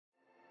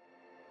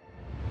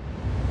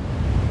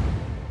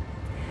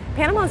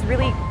Panama is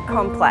really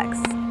complex,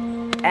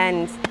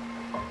 and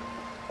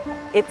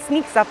it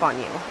sneaks up on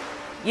you.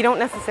 You don't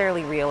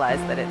necessarily realize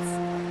that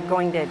it's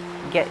going to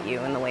get you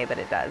in the way that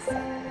it does.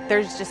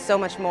 There's just so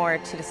much more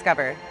to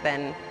discover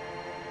than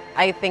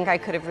I think I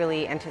could have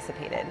really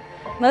anticipated.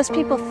 Most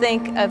people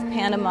think of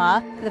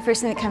Panama. The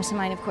first thing that comes to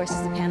mind, of course,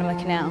 is the Panama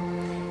Canal.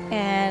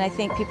 And I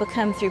think people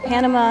come through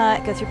Panama,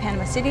 go through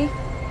Panama City,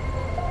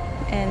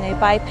 and they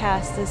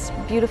bypass this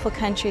beautiful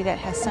country that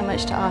has so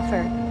much to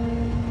offer.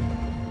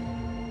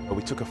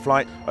 We took a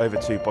flight over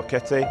to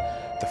Boquete.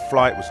 The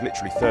flight was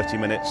literally 30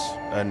 minutes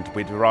and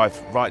we'd arrived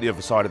right at the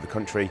other side of the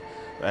country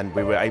and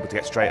we were able to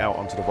get straight out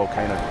onto the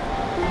volcano.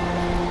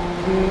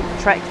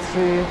 We trekked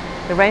through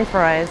the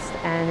rainforest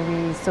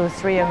and we saw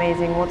 3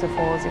 amazing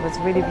waterfalls. It was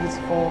really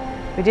beautiful.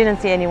 We didn't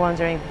see anyone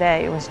during the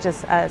day, it was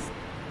just us.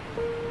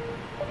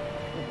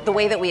 The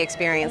way that we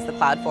experienced the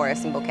cloud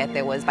forest in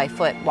Boquete was by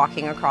foot,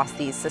 walking across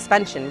these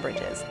suspension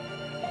bridges.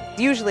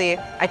 Usually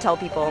I tell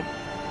people,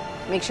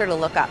 make sure to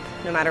look up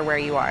no matter where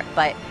you are,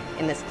 but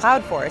in this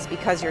cloud forest,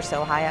 because you're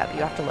so high up,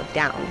 you have to look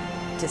down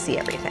to see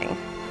everything.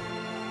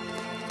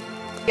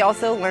 We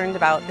also learned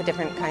about the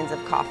different kinds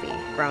of coffee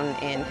grown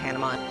in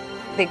Panama.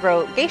 They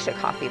grow geisha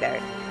coffee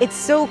there. It's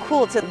so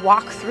cool to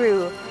walk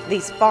through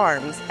these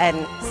farms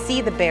and see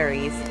the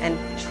berries and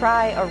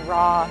try a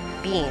raw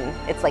bean.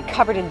 It's like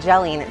covered in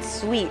jelly and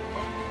it's sweet.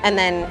 And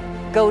then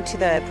go to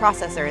the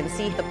processor and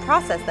see the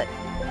process that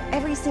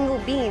every single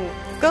bean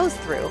goes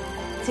through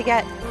to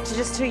get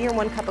to your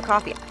 1 cup of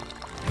coffee.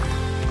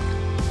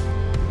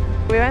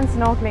 We went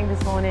snorkeling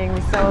this morning,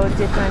 we saw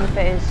different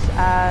fish.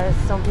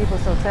 Some people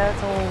saw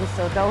turtles, we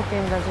saw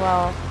dolphins as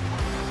well.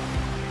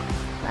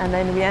 And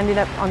then we ended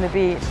up on the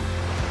beach,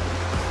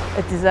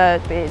 a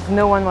desert beach,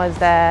 no one was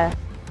there.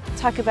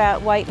 Talk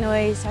about white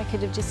noise. I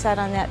could have just sat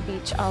on that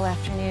beach all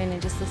afternoon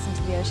and just listened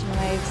to the ocean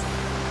waves.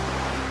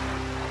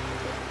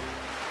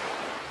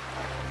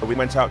 We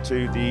went out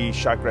to the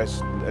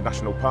Chagres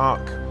National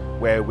Park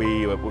where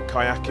we were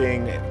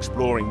kayaking,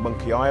 exploring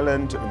Monkey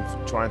Island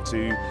and trying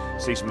to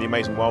see some of the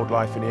amazing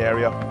wildlife in the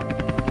area.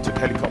 We took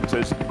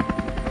helicopters.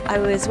 I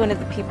was one of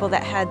the people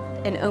that had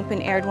an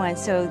open-aired one,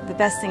 so the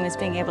best thing was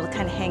being able to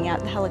kind of hang out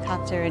in the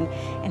helicopter and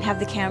have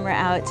the camera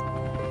out.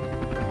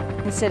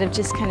 Instead of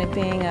just kind of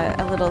being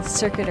a little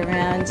circuit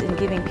around and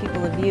giving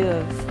people a view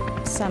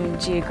of some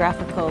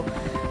geographical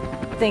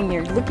thing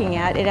you're looking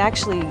at, it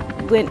actually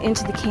went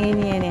into the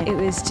canyon and it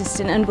was just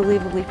an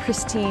unbelievably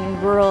pristine,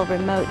 rural,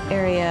 remote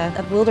area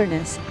of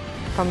wilderness.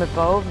 From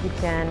above you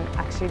can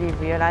actually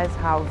realize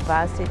how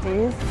vast it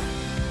is.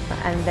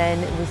 And then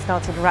we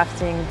started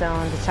rafting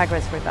down the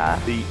Chagres River.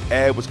 The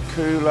air was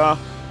cooler,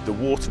 the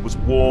water was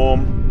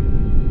warm.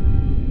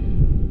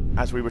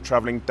 As we were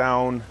travelling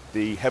down,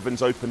 the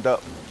heavens opened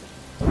up,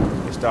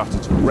 it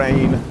started to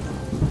rain.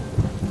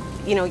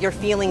 You know, you're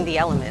feeling the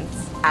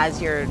elements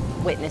as you're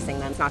witnessing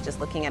them. It's not just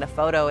looking at a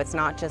photo, it's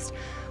not just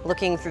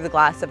looking through the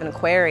glass of an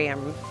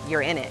aquarium,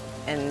 you're in it.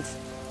 And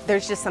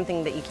there's just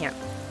something that you can't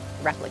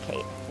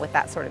replicate with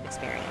that sort of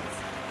experience.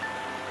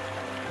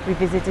 We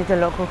visited a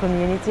local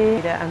community,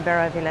 the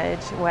Ambera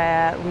village,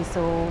 where we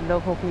saw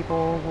local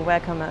people who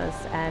welcome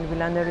us and we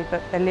learned a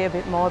little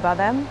bit more about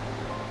them.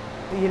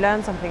 You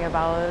learn something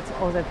about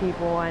other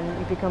people and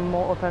you become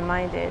more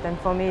open-minded. And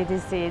for me,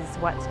 this is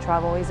what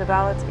travel is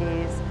about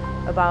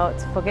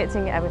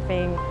forgetting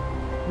everything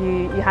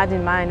you had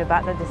in mind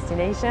about the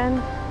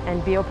destination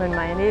and be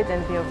open-minded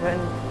and be open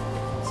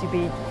to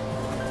be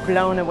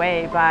blown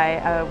away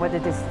by what the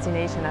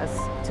destination has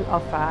to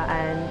offer.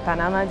 And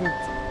Panama did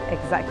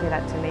exactly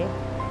that to me.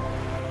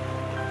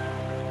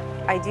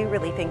 I do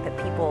really think that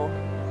people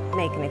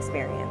make an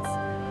experience,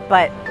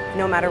 but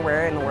no matter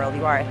where in the world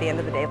you are, at the end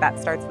of the day, that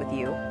starts with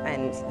you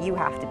and you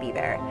have to be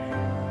there.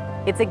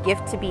 It's a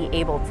gift to be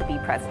able to be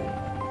present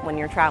when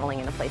you're traveling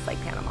in a place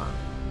like Panama.